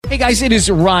Hey guys, it is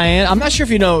Ryan. I'm not sure if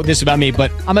you know this about me, but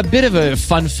I'm a bit of a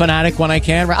fun fanatic when I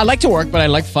can. I like to work, but I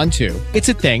like fun too. It's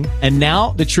a thing. And now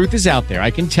the truth is out there.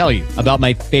 I can tell you about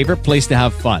my favorite place to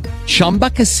have fun. Chumba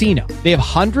Casino. They have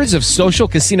hundreds of social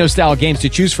casino style games to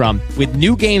choose from with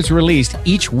new games released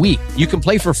each week. You can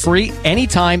play for free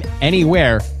anytime,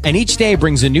 anywhere. And each day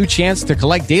brings a new chance to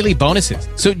collect daily bonuses.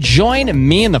 So join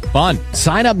me in the fun.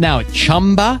 Sign up now at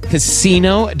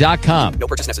ChumbaCasino.com. No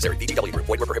purchase necessary. VGW Group.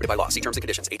 Void where prohibited by law. See terms and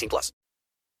conditions. 18+.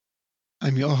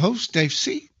 I'm your host, Dave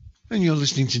C., and you're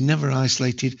listening to Never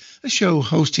Isolated, a show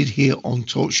hosted here on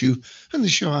TalkShoe, and the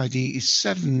show ID is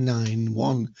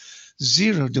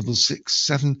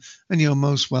 7910667, and you're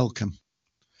most welcome.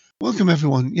 Welcome,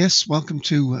 everyone. Yes, welcome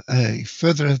to a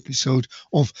further episode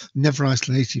of Never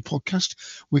Isolated podcast.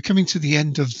 We're coming to the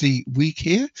end of the week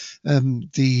here.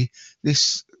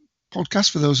 This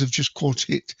podcast, for those who've just caught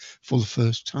it for the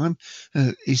first time,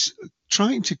 is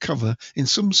trying to cover in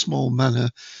some small manner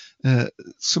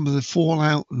some of the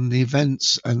fallout and the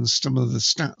events and some of the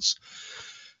stats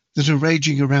that are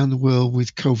raging around the world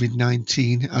with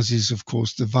COVID-19, as is, of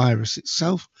course, the virus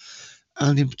itself,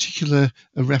 and in particular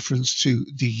a reference to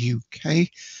the UK.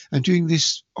 I'm doing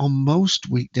this on most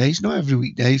weekdays, not every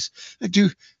weekdays. I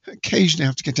do occasionally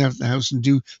have to get out of the house and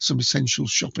do some essential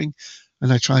shopping,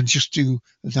 and I try and just do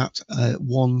that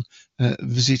one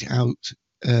visit out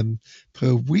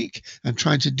per week. I'm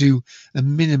trying to do a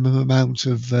minimum amount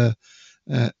of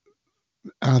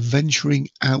venturing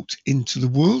out into the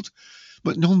world,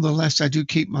 but nonetheless I do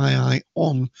keep my eye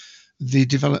on the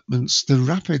developments, the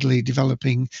rapidly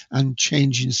developing and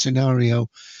changing scenario,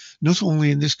 not only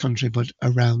in this country but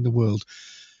around the world.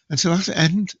 And to that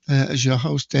end, as your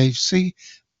host Dave C.,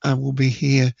 I will be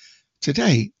here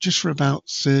today just for about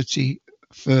 30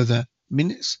 further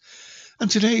minutes.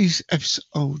 And today's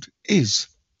episode is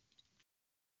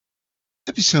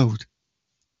episode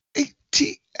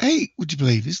 88, would you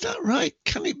believe? Is that right?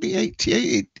 Can it be 88?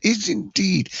 It is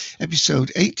indeed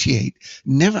episode 88,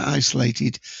 Never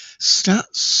Isolated,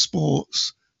 Stats,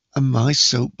 Sports, and My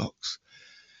Soapbox.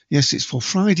 Yes, it's for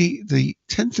Friday, the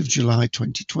 10th of July,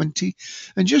 2020.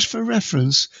 And just for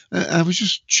reference, I was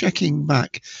just checking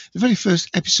back the very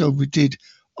first episode we did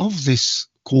of this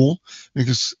call,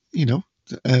 because, you know,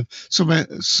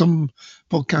 some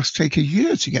podcasts take a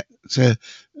year to get to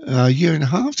a year and a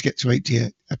half to get to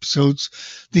 80 episodes.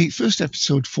 The first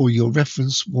episode, for your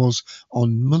reference, was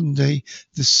on Monday,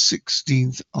 the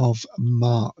 16th of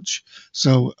March.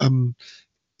 So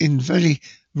in very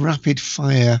rapid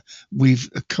fire, we've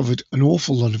covered an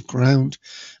awful lot of ground,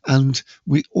 and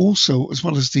we also, as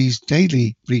well as these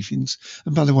daily briefings,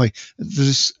 and by the way,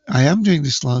 I am doing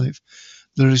this live.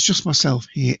 There is just myself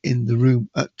here in the room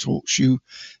at TalkShoe.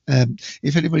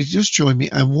 If anybody does join me,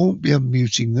 I won't be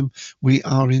unmuting them. We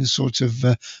are in sort of,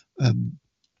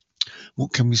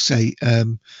 what can we say,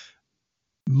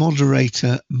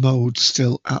 moderator mode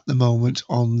still at the moment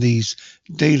on these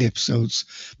daily episodes.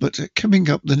 But coming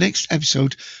up, the next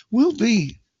episode will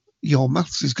be, your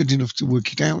maths is good enough to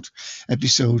work it out,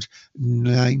 episode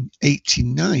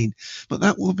 989. But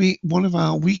that will be one of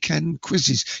our weekend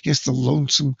quizzes. Yes, the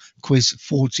Lonesome Quiz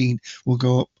 14 will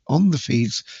go up on the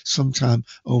feeds sometime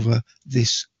over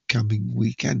this coming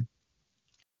weekend.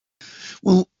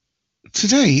 Well,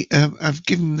 today I've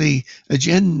given the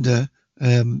agenda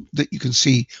that you can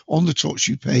see on the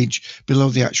TalkShoe page below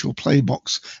the actual play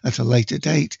box at a later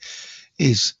date,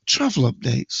 is travel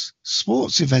updates,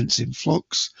 sports events in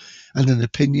flux, and an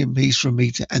opinion piece from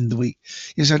me to end the week.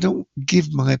 Yes, I don't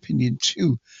give my opinion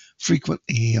too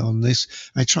frequently here on this.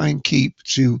 I try and keep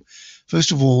to,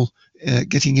 first of all,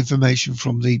 getting information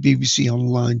from the BBC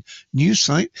Online news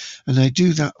site, and I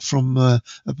do that from a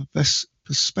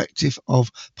perspective of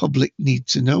public need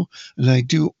to know, and I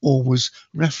do always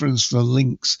reference the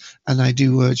links, and I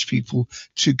do urge people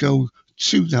to go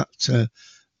to that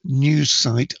news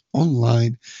site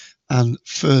online and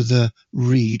further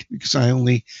read, because I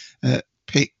only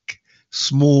pick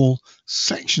small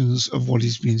sections of what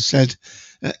is being said,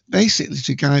 basically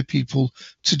to guide people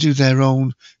to do their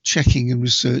own checking and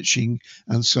researching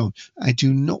and so on. I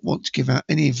do not want to give out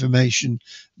any information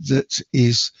that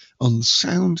is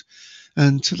unsound,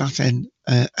 and to that end,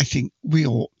 I think we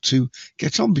ought to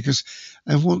get on, because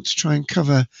I want to try and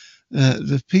cover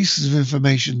the pieces of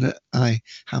information that I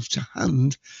have to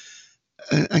hand,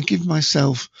 and give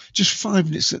myself just 5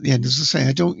 minutes at the end. As I say,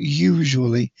 I don't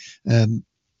usually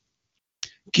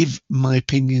give my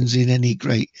opinions in any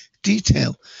great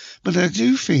detail, but I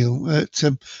do feel that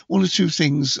one or two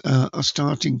things are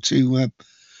starting to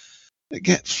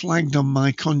get flagged on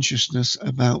my consciousness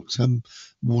about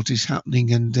what is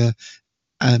happening, and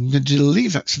I'm going to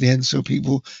leave that to the end so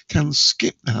people can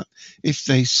skip that if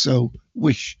they so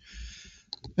wish.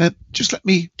 Just let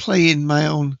me play in my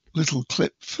own little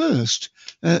clip first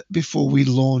before we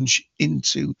launch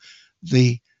into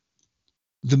the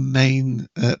main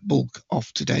bulk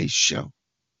of today's show.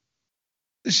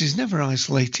 This is Never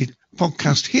Isolated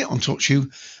podcast here on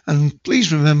TalkShoe, and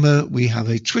please remember we have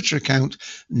a Twitter account,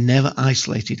 Never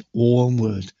Isolated, all one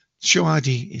word. Show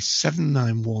ID is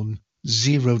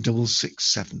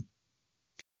 7910667.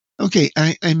 Okay,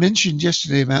 I mentioned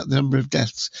yesterday about the number of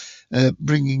deaths,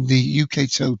 bringing the UK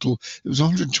total. It was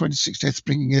 126 deaths,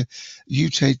 bringing a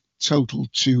UK total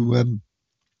to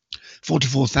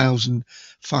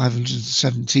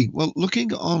 44,517. Well,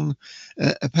 looking on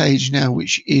a page now,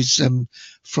 which is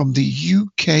from the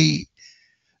UK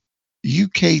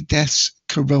deaths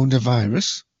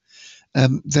coronavirus,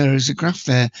 there is a graph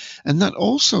there, and that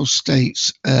also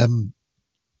states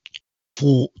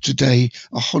for today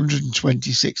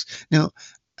 126. Now,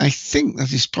 I think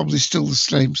that is probably still the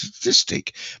same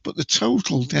statistic, but the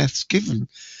total deaths given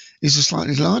is a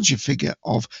slightly larger figure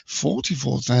of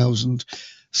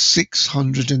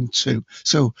 44,602.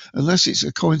 So unless it's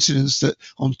a coincidence that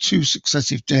on 2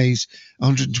 successive days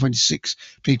 126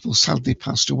 people sadly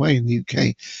passed away in the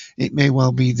UK, it may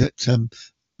well be that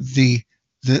the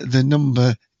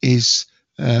number is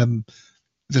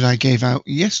that I gave out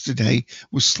yesterday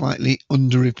was slightly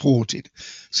underreported.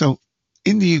 So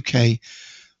in the UK,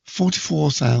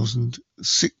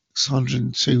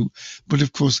 44,602, but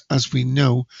of course, as we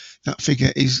know, that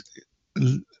figure is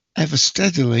ever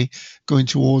steadily going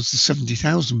towards the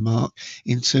 70,000 mark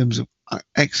in terms of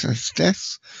excess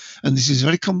deaths. And this is a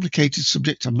very complicated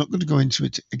subject. I'm not going to go into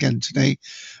it again today,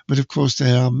 but of course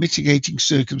there are mitigating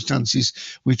circumstances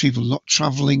with people not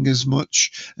traveling as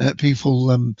much,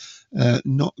 people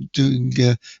not doing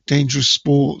dangerous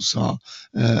sports, or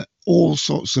all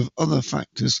sorts of other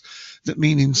factors that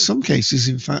mean in some cases,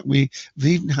 in fact, we've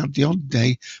even had the odd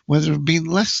day where there have been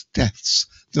less deaths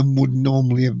than would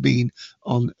normally have been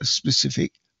on a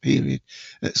specific period.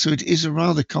 So it is a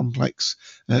rather complex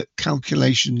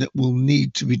calculation that will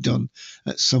need to be done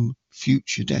at some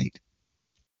future date.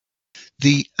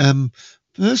 The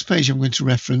first page I'm going to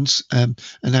reference, and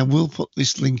I will put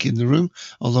this link in the room,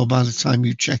 although by the time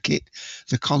you check it,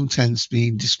 the contents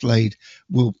being displayed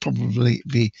will probably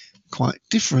be quite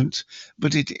different,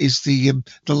 but it is the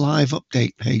live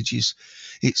update pages.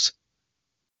 It's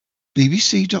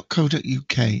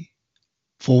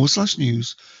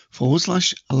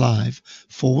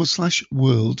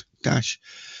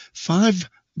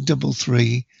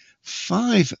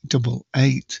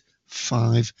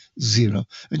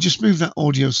and just move that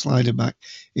audio slider back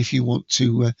if you want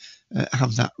to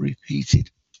have that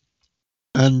repeated.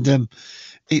 And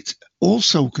it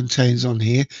also contains on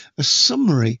here a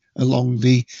summary along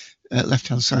the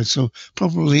left-hand side. So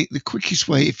probably the quickest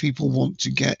way, if people want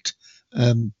to get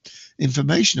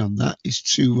information on that, is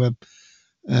to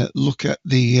look at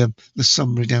the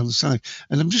summary down the side.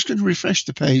 And I'm just going to refresh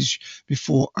the page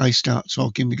before I start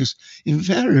talking, because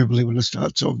invariably when I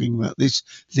start talking about this,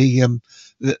 the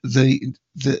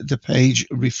page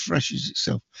refreshes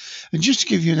itself. And just to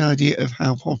give you an idea of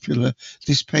how popular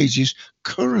this page is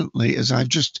currently, as I've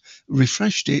just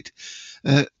refreshed it,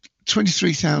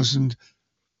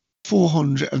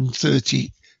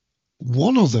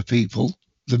 23,431 other people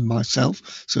than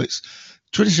myself, so it's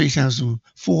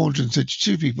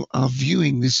 23,432 people are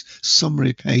viewing this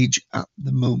summary page at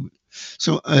the moment.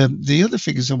 So the other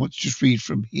figures I want to just read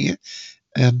from here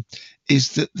is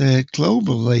that they're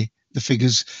globally, the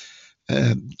figures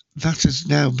that has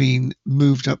now been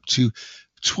moved up to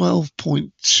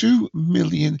 12.2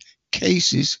 million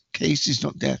cases,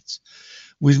 not deaths,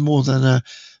 with more than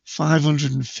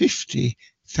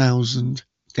 550,000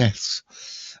 deaths.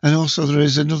 And also there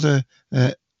is another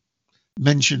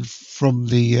mention from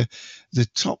the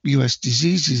top US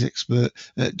diseases expert,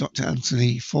 Dr.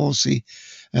 Anthony Fauci,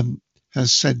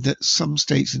 has said that some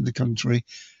states in the country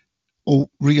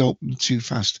reopened too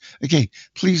fast. Again,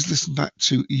 please listen back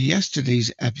to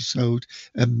yesterday's episode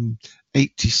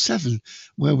 87,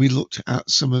 where we looked at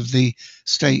some of the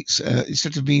states,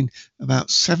 instead of being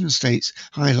about 7 states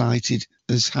highlighted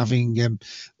as having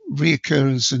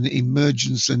reoccurrence and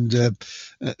emergence and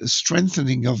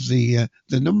strengthening of the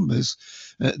numbers,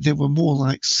 there were more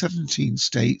like 17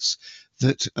 states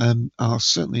that are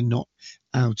certainly not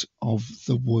out of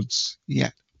the woods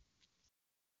yet.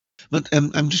 But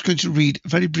I'm just going to read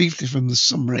very briefly from the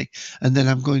summary, and then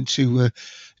I'm going to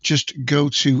just go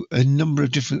to a number of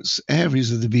different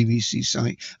areas of the BBC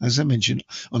site, as I mentioned,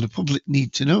 on a public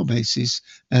need-to-know basis,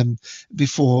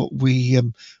 before we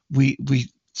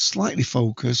slightly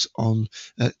focus on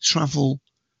travel,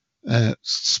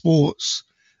 sports,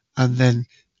 and then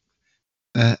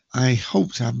I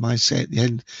hope to have my say at the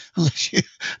end,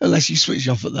 unless you switch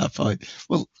off at that point.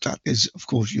 Well, that is, of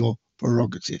course, your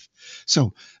prerogative.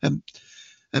 So,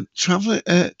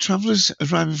 travelers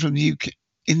arriving from the UK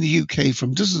in the UK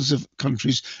from dozens of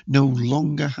countries no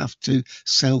longer have to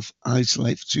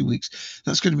self-isolate for 2 weeks.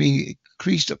 That's going to be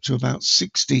increased up to about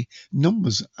 60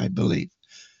 numbers, I believe.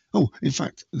 Oh, in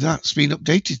fact, that's been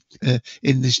updated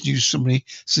in this news summary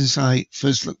since I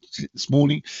first looked at it this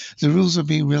morning. The rules are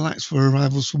being relaxed for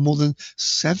arrivals from more than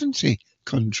 70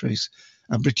 countries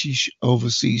and British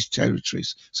overseas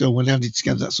territories. So when added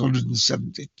together, that's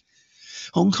 170.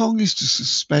 Hong Kong is to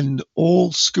suspend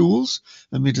all schools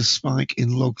amid a spike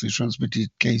in locally transmitted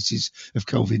cases of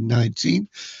COVID-19.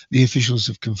 The officials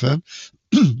have confirmed.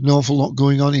 An awful lot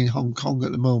going on in Hong Kong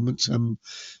at the moment,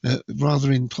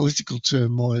 rather in political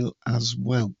turmoil as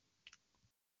well.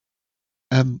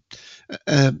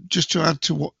 Just to add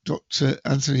to what Dr.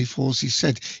 Anthony Fauci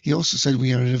said, he also said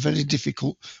we are in a very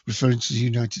difficult, referring to the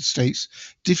United States,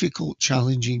 difficult,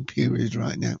 challenging period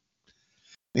right now.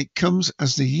 It comes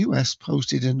as the US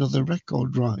posted another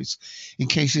record rise in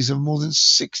cases of more than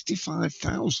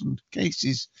 65,000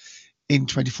 cases in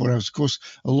 24 hours. Of course,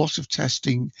 a lot of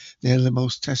testing. They're the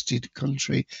most tested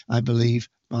country, I believe,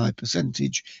 by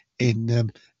percentage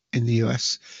in the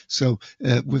US. So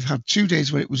we've had 2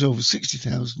 days where it was over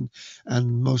 60,000,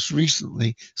 and most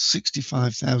recently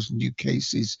 65,000 new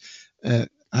cases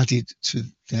added to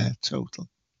their total.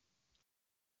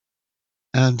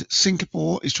 And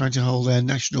Singapore is trying to hold their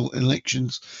national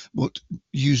elections, but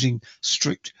using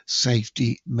strict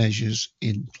safety measures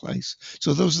in place.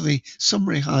 So those are the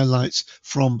summary highlights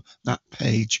from that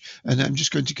page. And I'm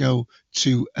just going to go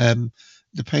to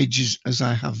the pages as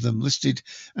I have them listed.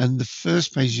 And the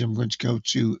first page I'm going to go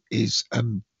to is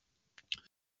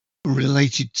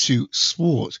related to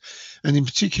sport. And in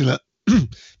particular,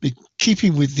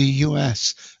 keeping with the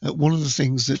US, one of the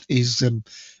things that is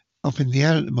up in the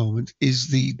air at the moment is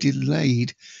the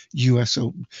delayed US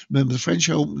Open. Remember, the French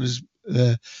Open has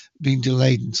been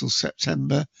delayed until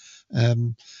September.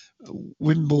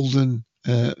 Wimbledon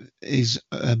is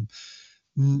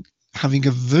having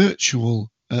a virtual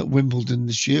Wimbledon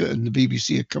this year, and the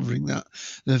BBC are covering that.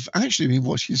 They've actually been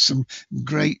watching some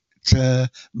great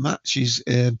matches.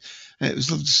 It was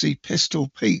lovely to see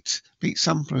Pistol Pete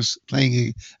Sampras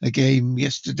playing a game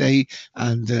yesterday,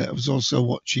 and I was also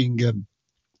watching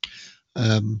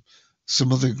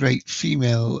some other great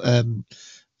female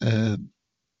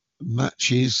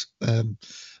matches.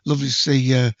 Lovely to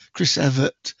see Chris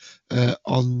Evert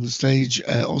on the stage.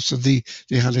 Also, they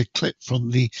had a clip from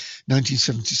the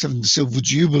 1977 Silver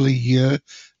Jubilee year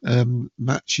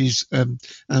matches, and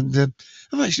I've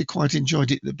actually quite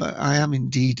enjoyed it. But I am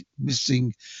indeed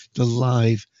missing the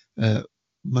live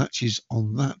matches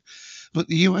on that. But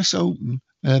the US Open,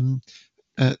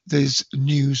 there's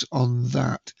news on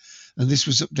that. And this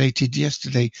was updated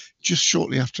yesterday, just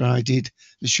shortly after I did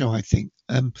the show, I think.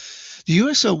 The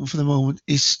US Open for the moment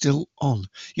is still on,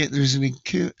 yet there is an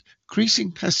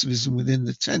increasing pessimism within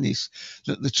the tennis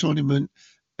that the tournament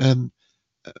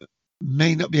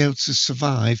may not be able to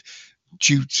survive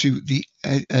due to the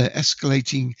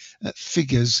escalating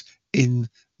figures in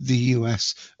the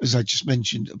US, as I just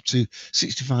mentioned, up to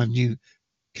 65 new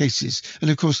cases. And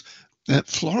of course,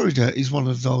 Florida is one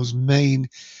of those main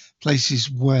places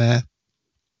where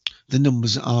the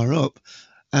numbers are up,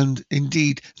 and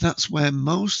indeed that's where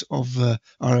most of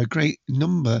are a great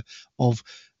number of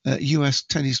US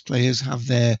tennis players have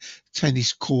their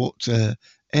tennis court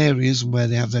areas and where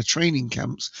they have their training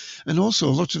camps. And also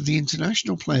a lot of the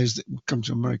international players that come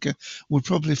to America would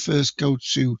probably first go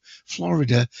to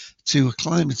Florida to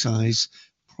acclimatize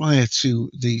prior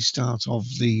to the start of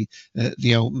the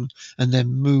Open, and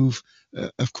then move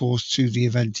of course to the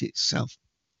event itself.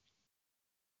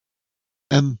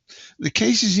 The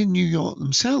cases in New York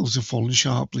themselves have fallen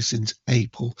sharply since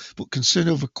April, but concern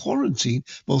over quarantine,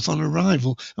 both on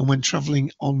arrival and when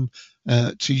travelling on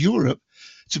to Europe,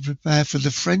 to prepare for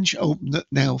the French Open that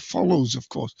now follows, of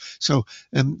course. So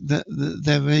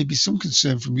there may be some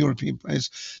concern from European players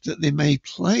that they may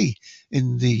play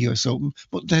in the US Open,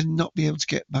 but then not be able to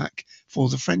get back for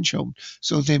the French Open.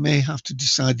 So they may have to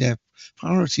decide their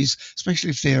priorities, especially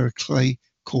if they're a clay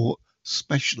court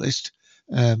specialist.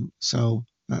 So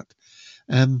that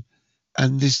and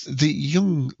the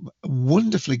young,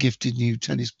 wonderfully gifted new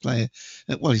tennis player,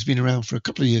 well, he's been around for a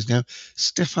couple of years now,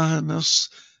 Stefanos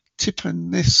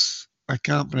Tsitsipas. I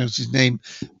can't pronounce his name,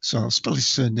 so I'll spell his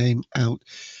surname out.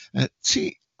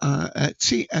 Tsitsip.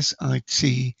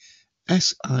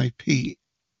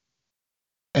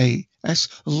 A.S.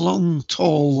 Long,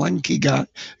 tall, lanky guy,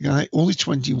 only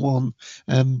 21.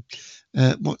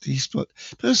 What did he put?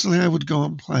 Personally, I would go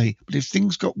and play, but if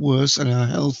things got worse and our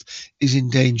health is in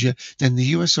danger, then the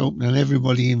US Open and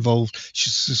everybody involved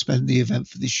should suspend the event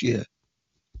for this year.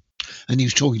 And he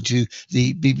was talking to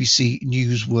the BBC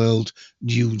News World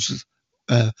News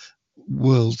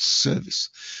World Service.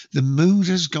 The mood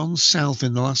has gone south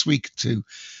in the last week or two,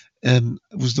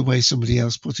 was the way somebody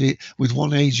else put it, with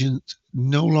one agent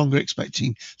no longer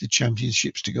expecting the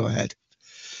championships to go ahead.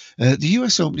 The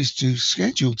US Open is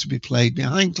scheduled to be played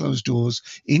behind closed doors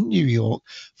in New York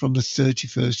from the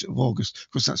 31st of August.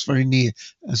 Of course, that's very near,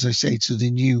 as I say, to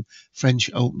the new French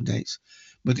Open dates.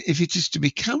 But if it is to be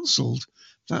cancelled,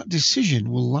 that decision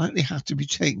will likely have to be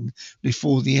taken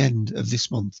before the end of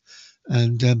this month.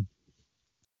 And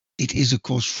it is, of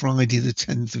course, Friday, the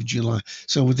 10th of July.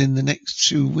 So within the next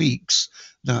 2 weeks,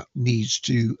 that needs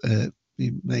to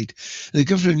be made. The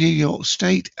governor of New York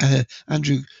State,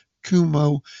 Andrew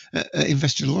Cuomo,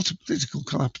 invested a lot of political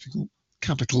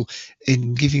capital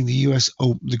in giving the US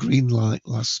Open the green light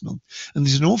last month. And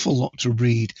there's an awful lot to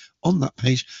read on that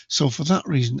page. So for that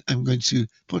reason, I'm going to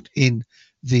put in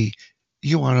the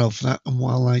URL for that. And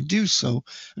while I do so,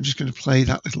 I'm just going to play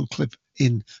that little clip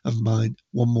in of mine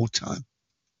one more time.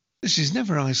 This is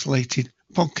Never Isolated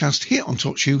podcast here on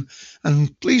TalkShoe,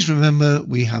 and please remember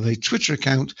we have a Twitter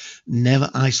account, Never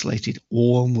Isolated,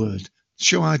 all one word.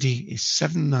 Show ID is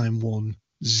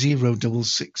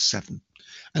 7910667.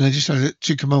 And I just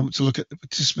took a moment to look at the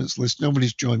participants list.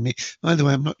 Nobody's joined me. By the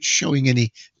way, I'm not showing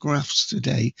any graphs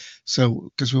today,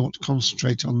 so because we want to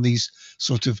concentrate on these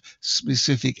sort of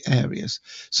specific areas.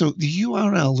 So the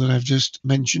URL that I've just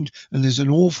mentioned, and there's an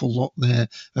awful lot there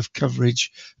of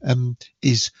coverage,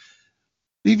 is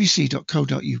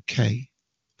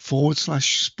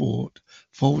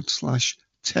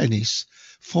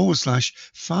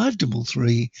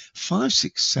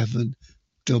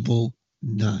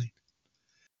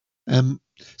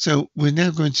So we're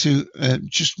now going to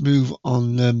just move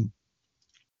on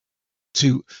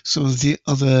to some of the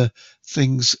other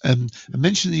things. I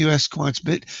mentioned the US quite a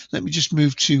bit. Let me just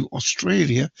move to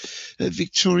Australia.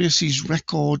 Victoria sees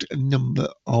record number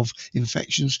of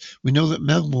infections. We know that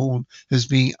Melbourne has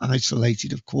been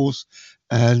isolated, of course,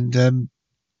 and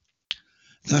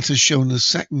that has shown a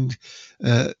second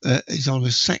is on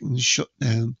a second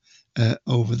shutdown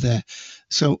over there.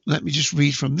 So let me just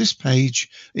read from this page.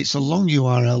 It's a long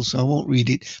URL, so I won't read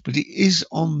it, but it is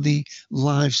on the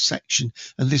live section,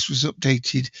 and this was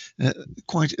updated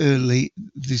quite early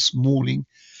this morning.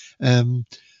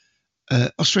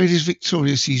 Australia's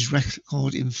Victoria sees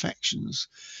record infections.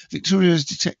 Victoria has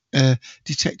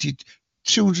detected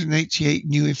 288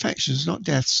 new infections, not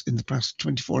deaths, in the past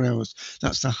 24 hours.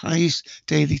 That's the highest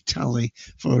daily tally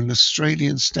for an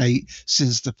Australian state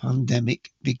since the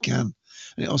pandemic began.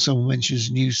 And it also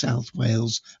mentions New South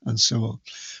Wales and so on.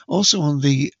 Also on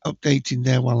the update in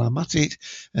there while I'm at it,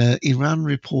 Iran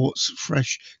reports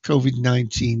fresh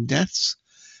COVID-19 deaths.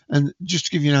 And just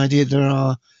to give you an idea, there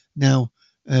are now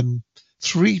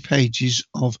 3 pages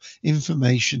of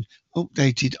information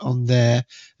updated on there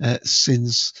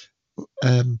since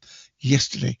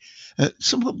yesterday.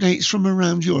 Some updates from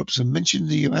around Europe. So mentioned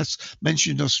the US,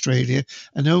 mentioned Australia.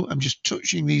 I know I'm just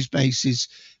touching these bases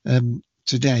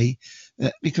today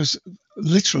because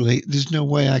literally there's no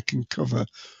way I can cover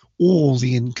all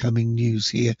the incoming news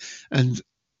here. And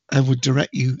I would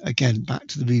direct you again back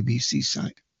to the BBC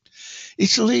site.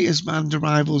 Italy has banned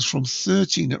arrivals from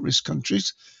 13 at-risk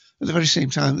countries at the very same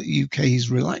time that the UK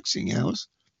is relaxing hours.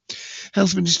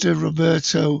 Health Minister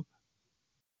Roberto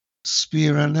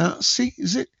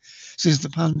Speranazzi, says the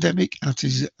pandemic at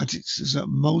its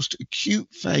most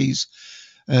acute phase,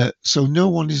 so no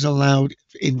one is allowed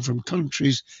in from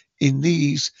countries in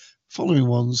these following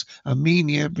ones: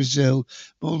 Armenia, Brazil,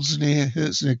 Bosnia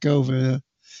Herzegovina,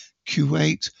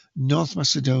 Kuwait, North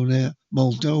Macedonia,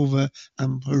 Moldova,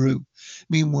 and Peru.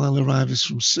 Meanwhile, arrivals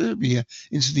from Serbia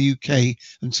into the UK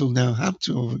until now had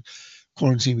to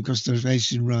quarantine because their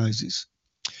rating rises.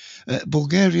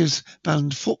 Bulgaria's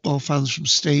banned football fans from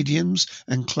stadiums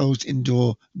and closed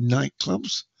indoor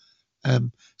nightclubs.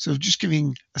 So just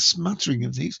giving a smattering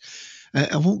of these.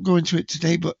 I won't go into it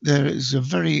today, but there is a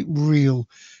very real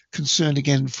concern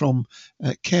again from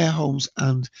care homes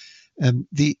and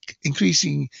the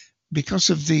increasing, because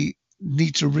of the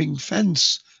need to ring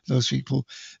fence those people,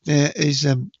 there is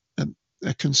a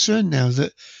concern now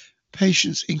that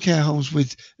patients in care homes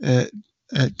with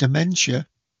dementia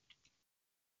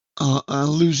are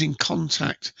losing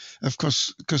contact, of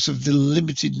course, because of the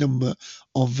limited number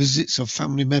of visits of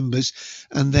family members,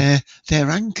 and their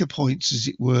anchor points, as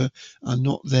it were, are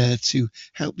not there to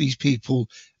help these people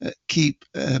keep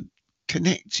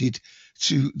connected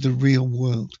to the real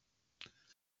world.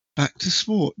 Back to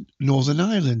sport, Northern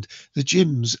Ireland. The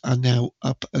gyms are now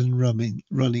up and running.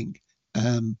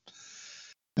 Um,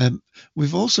 Um,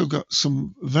 we've also got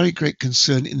some very great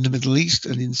concern in the Middle East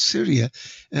and in Syria.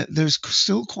 There's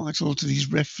still quite a lot of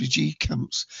these refugee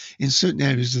camps in certain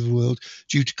areas of the world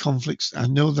due to conflicts. I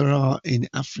know there are in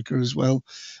Africa as well.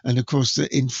 And of course,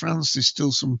 in France, there's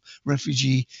still some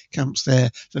refugee camps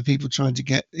there for people trying to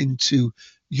get into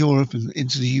Europe and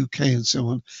into the UK and so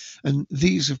on. And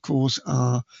these, of course,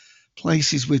 are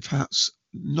places with perhaps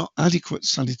not adequate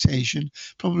sanitation.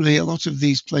 Probably a lot of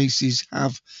these places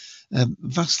have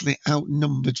vastly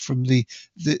outnumbered from the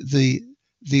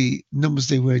numbers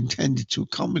they were intended to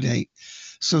accommodate.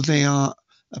 So they are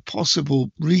a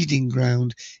possible breeding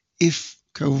ground if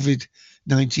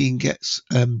COVID-19 gets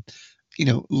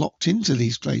locked into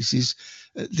these places.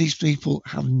 These people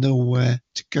have nowhere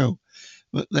to go.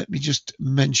 But let me just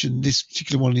mention this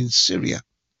particular one in Syria.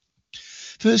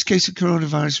 First case of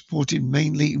coronavirus reported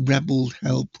mainly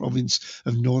rebel-held province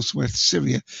of northwest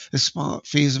Syria as sparked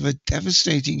fears of a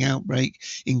devastating outbreak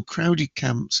in crowded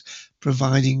camps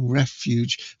providing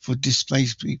refuge for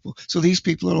displaced people. So these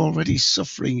people are already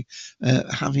suffering,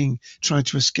 having tried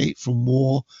to escape from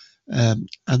war, and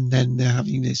then they're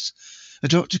having this. A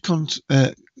doctor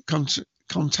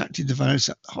contacted the virus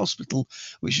at the hospital,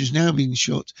 which has now been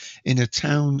shut in a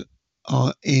town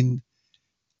in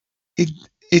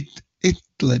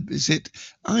Idlib, is it?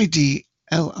 Idlib,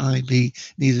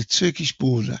 near the Turkish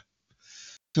border.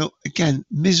 So again,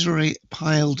 misery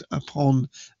piled upon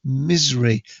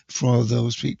misery for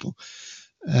those people.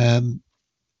 And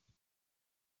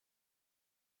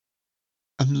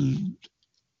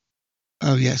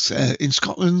oh yes, in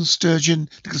Scotland,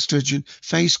 Nicola Sturgeon,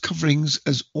 face coverings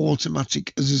as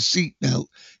automatic as a seatbelt.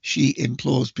 She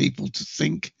implores people to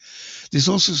think. There's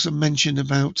also some mention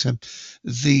about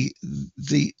the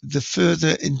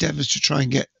further endeavours to try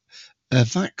and get a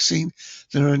vaccine.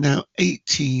 There are now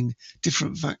 18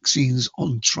 different vaccines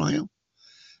on trial.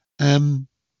 In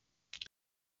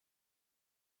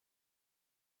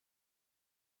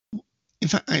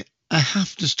fact, I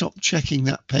have to stop checking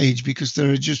that page because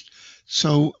there are just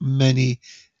so many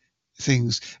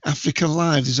things. Africa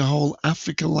Live, there's a whole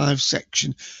Africa Live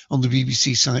section on the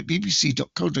BBC site,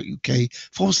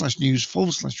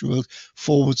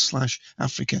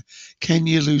 bbc.co.uk/news/world/Africa.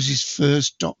 Kenya loses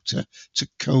first doctor to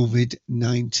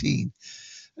COVID-19.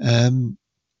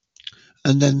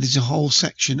 And then there's a whole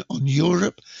section on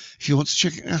Europe. If you want to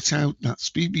check that out, that's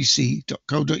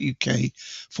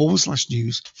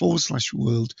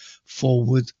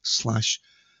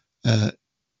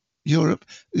bbc.co.uk/news/world/Europe.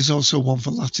 There's also one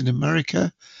for Latin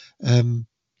America. Again,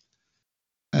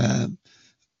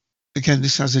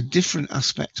 this has a different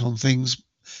aspect on things.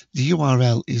 The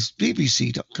URL is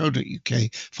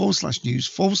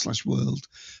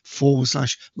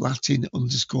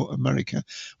bbc.co.uk/news/world/Latin_America,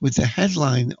 with the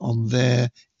headline on there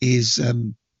is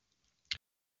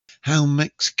how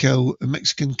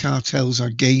Mexican cartels are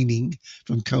gaining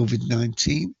from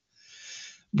COVID-19.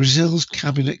 Brazil's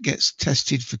cabinet gets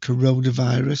tested for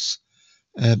coronavirus.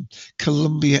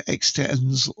 Colombia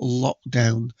extends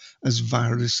lockdown as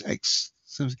virus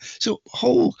so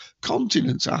whole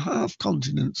continents, or half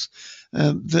continents,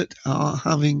 that are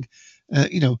having,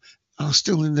 are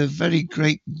still in the very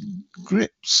great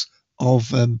grips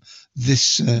of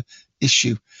this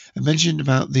issue. I mentioned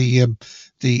about the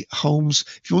homes.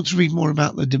 If you want to read more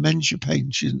about the dementia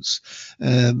patients,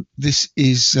 this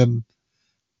is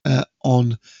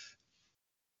on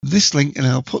this link, and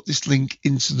I'll put this link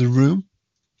into the room.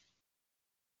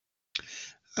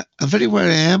 I'm very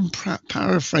aware I am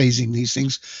paraphrasing these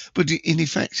things, but in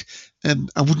effect,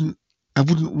 I wouldn't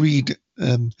read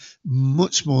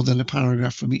much more than a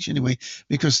paragraph from each anyway,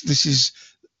 because this is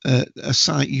a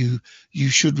site you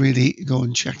should really go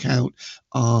and check out,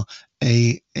 are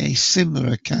a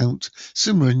similar account,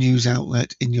 similar news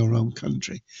outlet in your own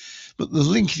country. But the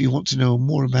link, if you want to know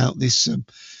more about this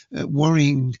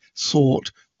worrying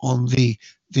thought on the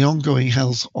ongoing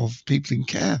health of people in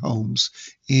care homes,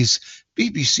 is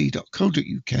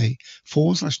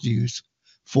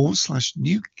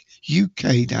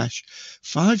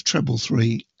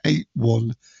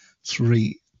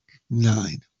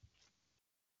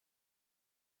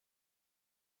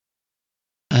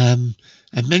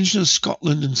I mentioned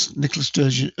Scotland and Nicola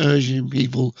Sturgeon urging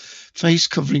people face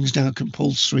coverings now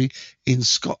compulsory in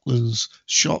Scotland's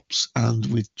shops and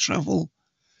with travel.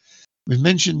 We've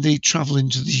mentioned the travel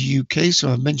into the UK,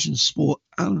 so I've mentioned sport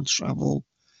and travel.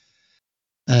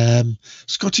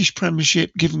 Scottish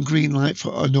Premiership given green light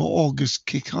for an August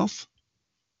kickoff.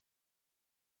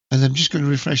 And I'm just going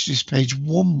to refresh this page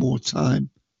one more time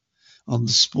on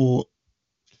the sport.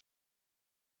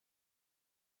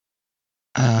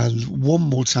 And one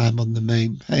more time on the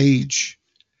main page.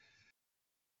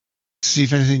 See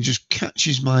if anything just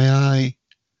catches my eye.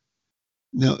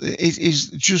 No, it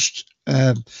is just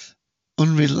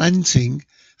unrelenting,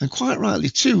 and quite rightly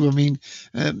too. I mean,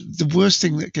 the worst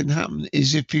thing that can happen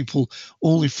is if people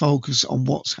only focus on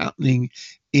what's happening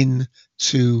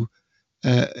into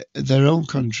their own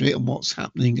country and what's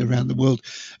happening around the world.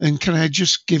 And can I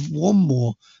just give one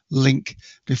more link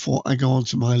before I go on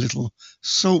to my little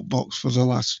soapbox for the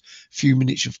last few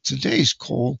minutes of today's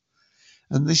call?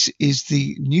 And this is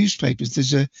the newspapers.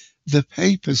 There's the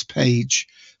papers page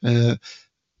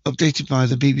updated by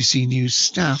the BBC News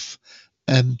staff.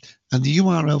 And the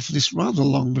URL for this rather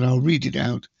long, but I'll read it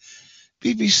out.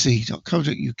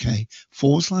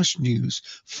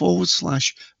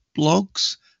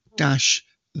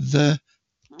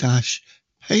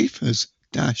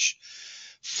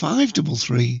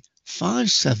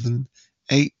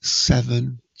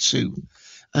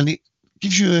 And it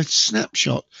gives you a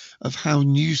snapshot of how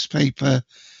newspaper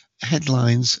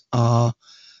headlines are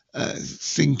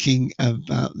thinking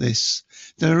about this.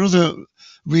 There are other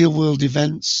real world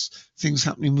events, things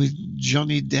happening with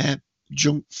Johnny Depp,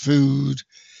 junk food,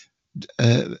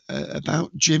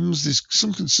 about gyms. There's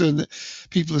some concern that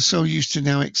people are so used to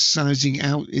now exercising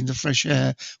out in the fresh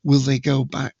air. Will they go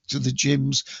back to the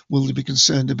gyms? Will they be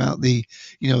concerned about the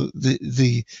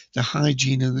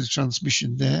hygiene and the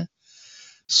transmission there?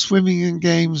 Swimming and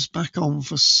games back on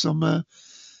for summer.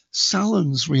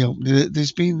 Salons reopened.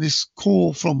 There's been this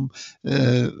call from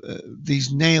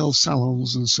these nail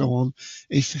salons and so on.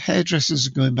 If hairdressers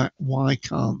are going back, why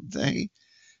can't they?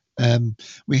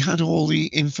 We had all the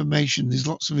information. There's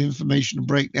lots of information and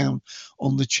breakdown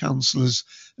on the Chancellor's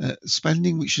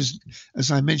spending, which is,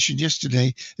 as I mentioned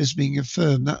yesterday, is being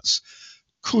affirmed. That's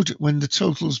could, when the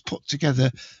totals put together,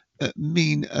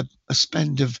 mean a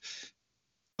spend of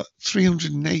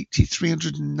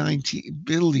 390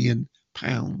 billion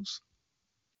pounds.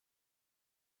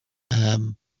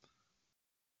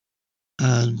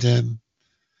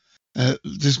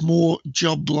 There's more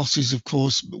job losses, of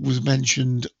course, was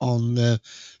mentioned on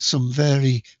some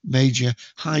very major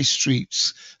high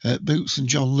streets. Boots and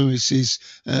John Lewis is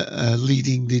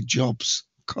leading the jobs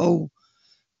cull,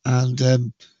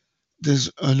 and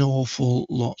there's an awful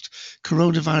lot.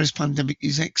 Coronavirus pandemic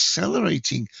is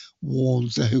accelerating,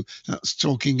 warns the WHO. That's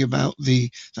talking about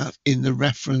that in the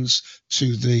reference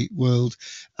to the world.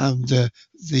 And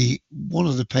the one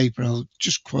of the paper, I'll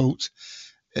just quote,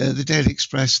 the Daily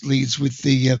Express leads with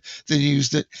the news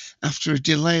that after a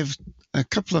delay of a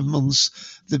couple of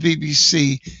months, the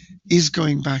BBC is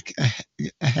going back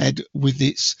ahead with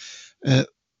its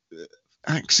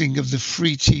axing of the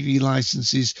free TV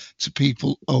licenses to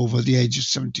people over the age of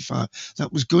 75.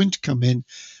 That was going to come in.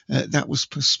 That was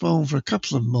postponed for a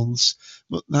couple of months,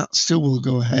 but that still will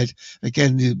go ahead.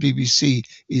 Again, the BBC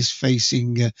is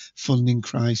facing funding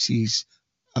crises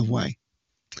away.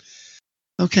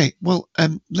 Okay, well,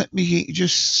 let me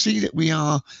just see that we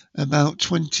are about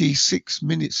 26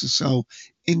 minutes or so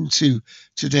into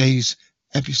today's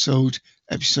episode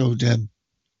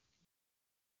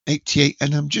 88,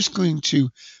 and I'm just going to,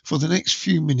 for the next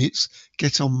few minutes,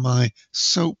 get on my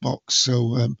soapbox,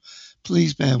 so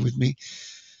please bear with me.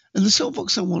 And the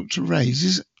soapbox I want to raise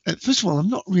is, first of all, I'm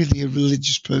not really a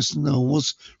religious person. I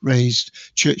was raised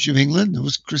Church of England. I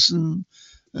was christened,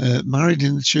 married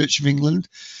in the Church of England,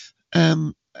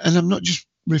 and I'm not just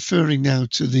referring now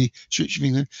to the Church of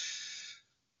England.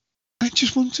 I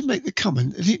just want to make the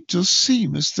comment that it does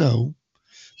seem as though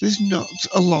there's not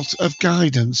a lot of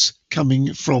guidance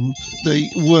coming from the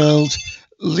world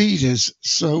leaders.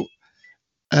 So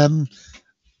I'm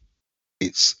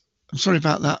sorry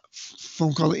about that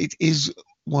phone call. It is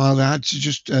wild. I had to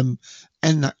just end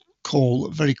that call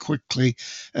very quickly.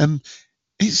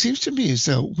 It seems to me as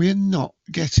though we're not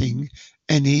getting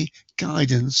any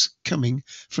guidance coming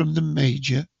from the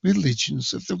major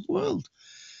religions of the world.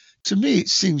 To me, it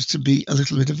seems to be a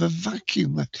little bit of a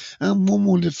vacuum left. And one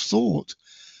would have thought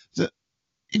that,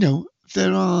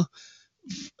 there are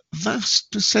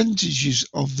vast percentages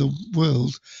of the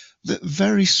world that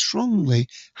very strongly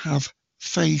have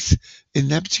faith in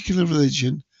their particular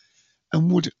religion,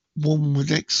 and one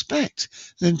would expect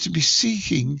them to be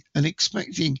seeking and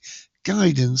expecting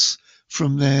guidance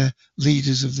from their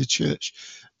leaders of the church.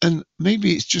 And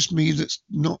maybe it's just me that's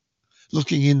not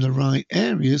looking in the right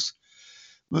areas,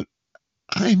 but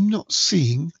I'm not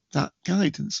seeing that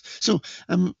guidance. So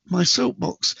my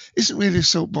soapbox isn't really a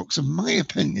soapbox of my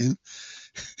opinion.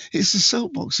 It's a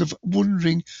soapbox of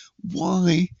wondering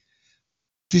why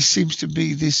this seems to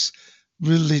be this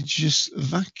religious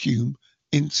vacuum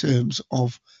in terms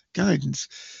of guidance.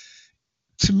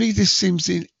 To me, this seems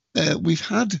we've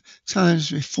had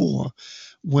times before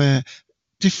where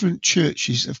different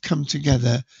churches have come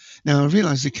together. Now, I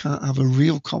realise they can't have a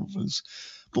real conference,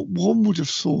 but one would have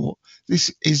thought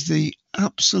this is the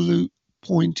absolute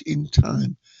point in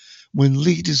time when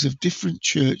leaders of different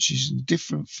churches and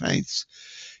different faiths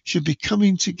should be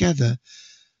coming together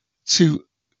to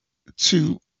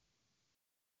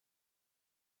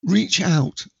reach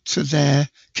out to their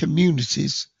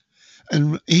communities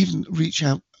and even reach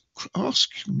out across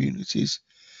communities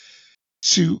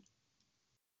to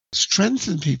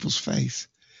strengthen people's faith,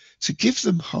 to give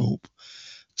them hope,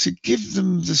 to give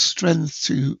them the strength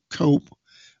to cope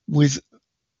with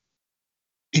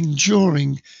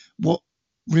enduring what,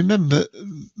 remember,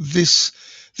 this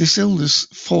illness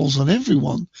falls on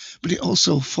everyone, but it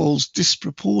also falls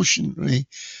disproportionately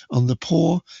on the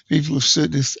poor, people of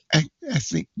certain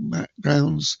ethnic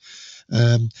backgrounds,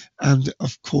 and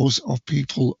of course of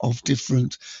people of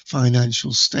different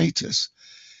financial status.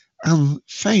 And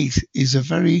faith is a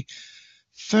very,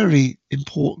 very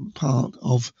important part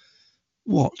of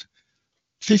what,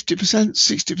 50%,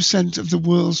 60% of the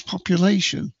world's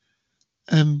population.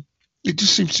 It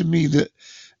just seems to me that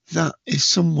is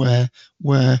somewhere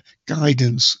where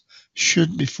guidance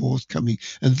should be forthcoming,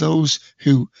 and those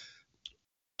who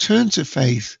turn to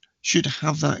faith should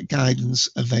have that guidance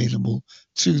available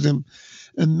to them.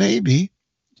 And maybe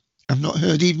I've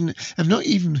not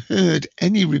even heard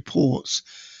any reports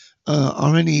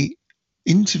or any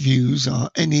interviews or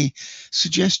any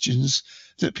suggestions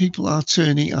that people are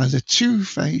turning either to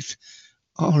faith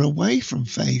or away from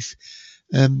faith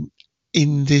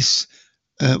in this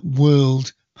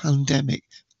world pandemic.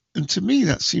 And to me,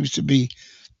 that seems to be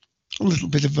a little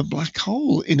bit of a black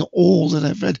hole in all that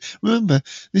I've read. Remember,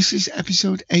 this is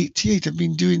episode 88. I've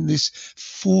been doing this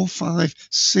 4, 5,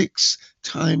 6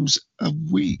 times a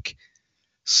week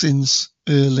since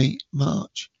early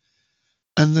March.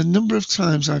 And the number of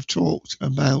times I've talked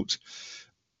about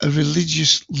a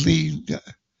religious leader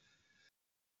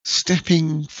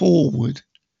stepping forward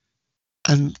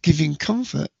and giving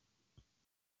comfort,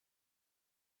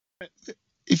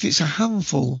 if it's a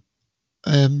handful,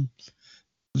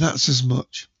 that's as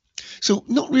much. So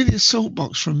not really a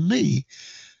soapbox from me,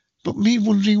 but me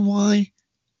wondering why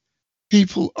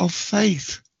people of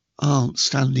faith aren't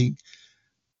standing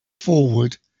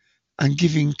forward and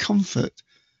giving comfort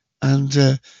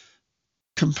and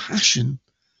compassion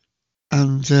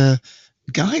and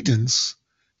guidance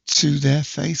to their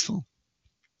faithful.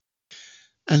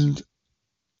 And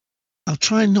I'll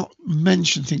try and not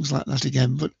mention things like that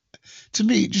again, but to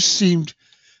me it just seemed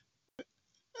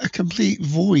a complete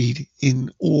void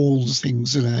in all the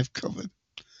things that I've covered.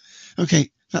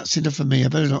 Okay, that's enough for me. I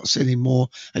better not say any more.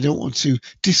 I don't want to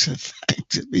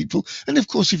disaffect people. And of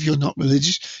course, if you're not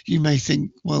religious, you may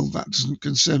think, well, that doesn't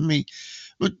concern me.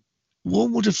 But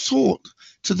one would have thought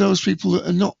to those people that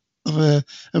are not of a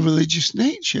religious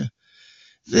nature,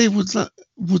 they would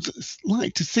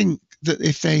like to think that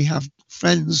if they have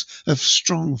friends of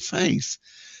strong faith,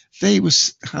 they were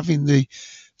having the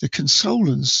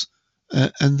consolence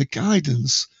and the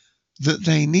guidance that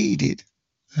they needed,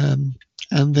 and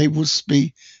they would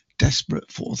be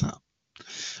desperate for that.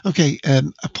 Okay,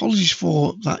 apologies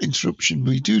for that interruption.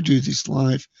 We do this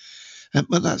live,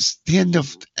 but that's the end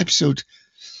of episode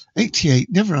 88,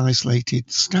 Never Isolated,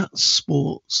 Stats,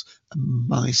 Sports, and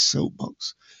my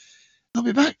Soapbox. I'll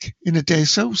be back in a day or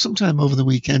so, sometime over the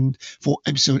weekend, for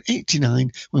episode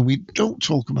 89, when we don't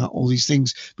talk about all these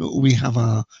things, but we have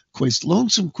our quiz,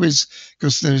 lonesome quiz,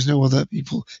 because there's no other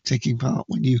people taking part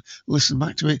when you listen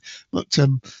back to it. But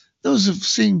those have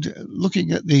seemed,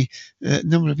 looking at the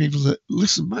number of people that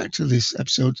listen back to this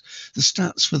episode, the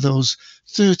stats for those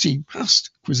 13 past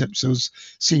quiz episodes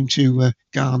seem to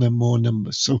garner more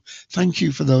numbers. So thank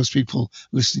you for those people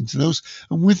listening to those.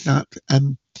 And with that,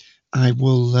 I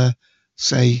will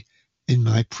say in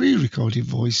my pre-recorded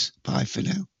voice, bye for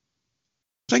now.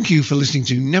 Thank you for listening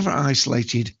to Never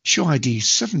Isolated, show ID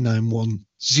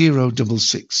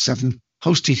 7910667,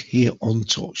 hosted here on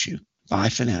TalkShoe. Bye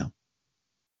for now.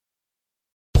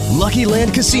 Lucky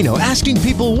Land Casino, asking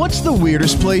people, what's the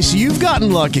weirdest place you've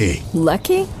gotten lucky?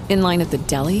 Lucky? In line at the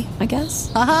deli, I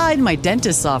guess? Aha, in my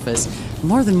dentist's office.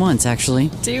 More than once, actually.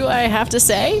 Do I have to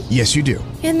say? Yes, you do.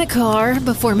 In the car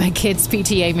before my kids'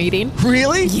 PTA meeting.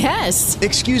 Really? Yes.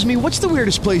 Excuse me, what's the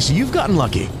weirdest place you've gotten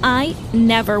lucky? I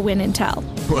never win and tell.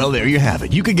 Well, there you have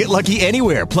it. You can get lucky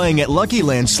anywhere, playing at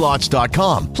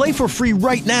LuckyLandSlots.com. Play for free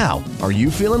right now. Are you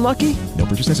feeling lucky? No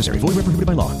purchase necessary. Void where prohibited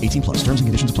by law. 18 plus. Terms and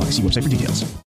conditions apply. See website for details.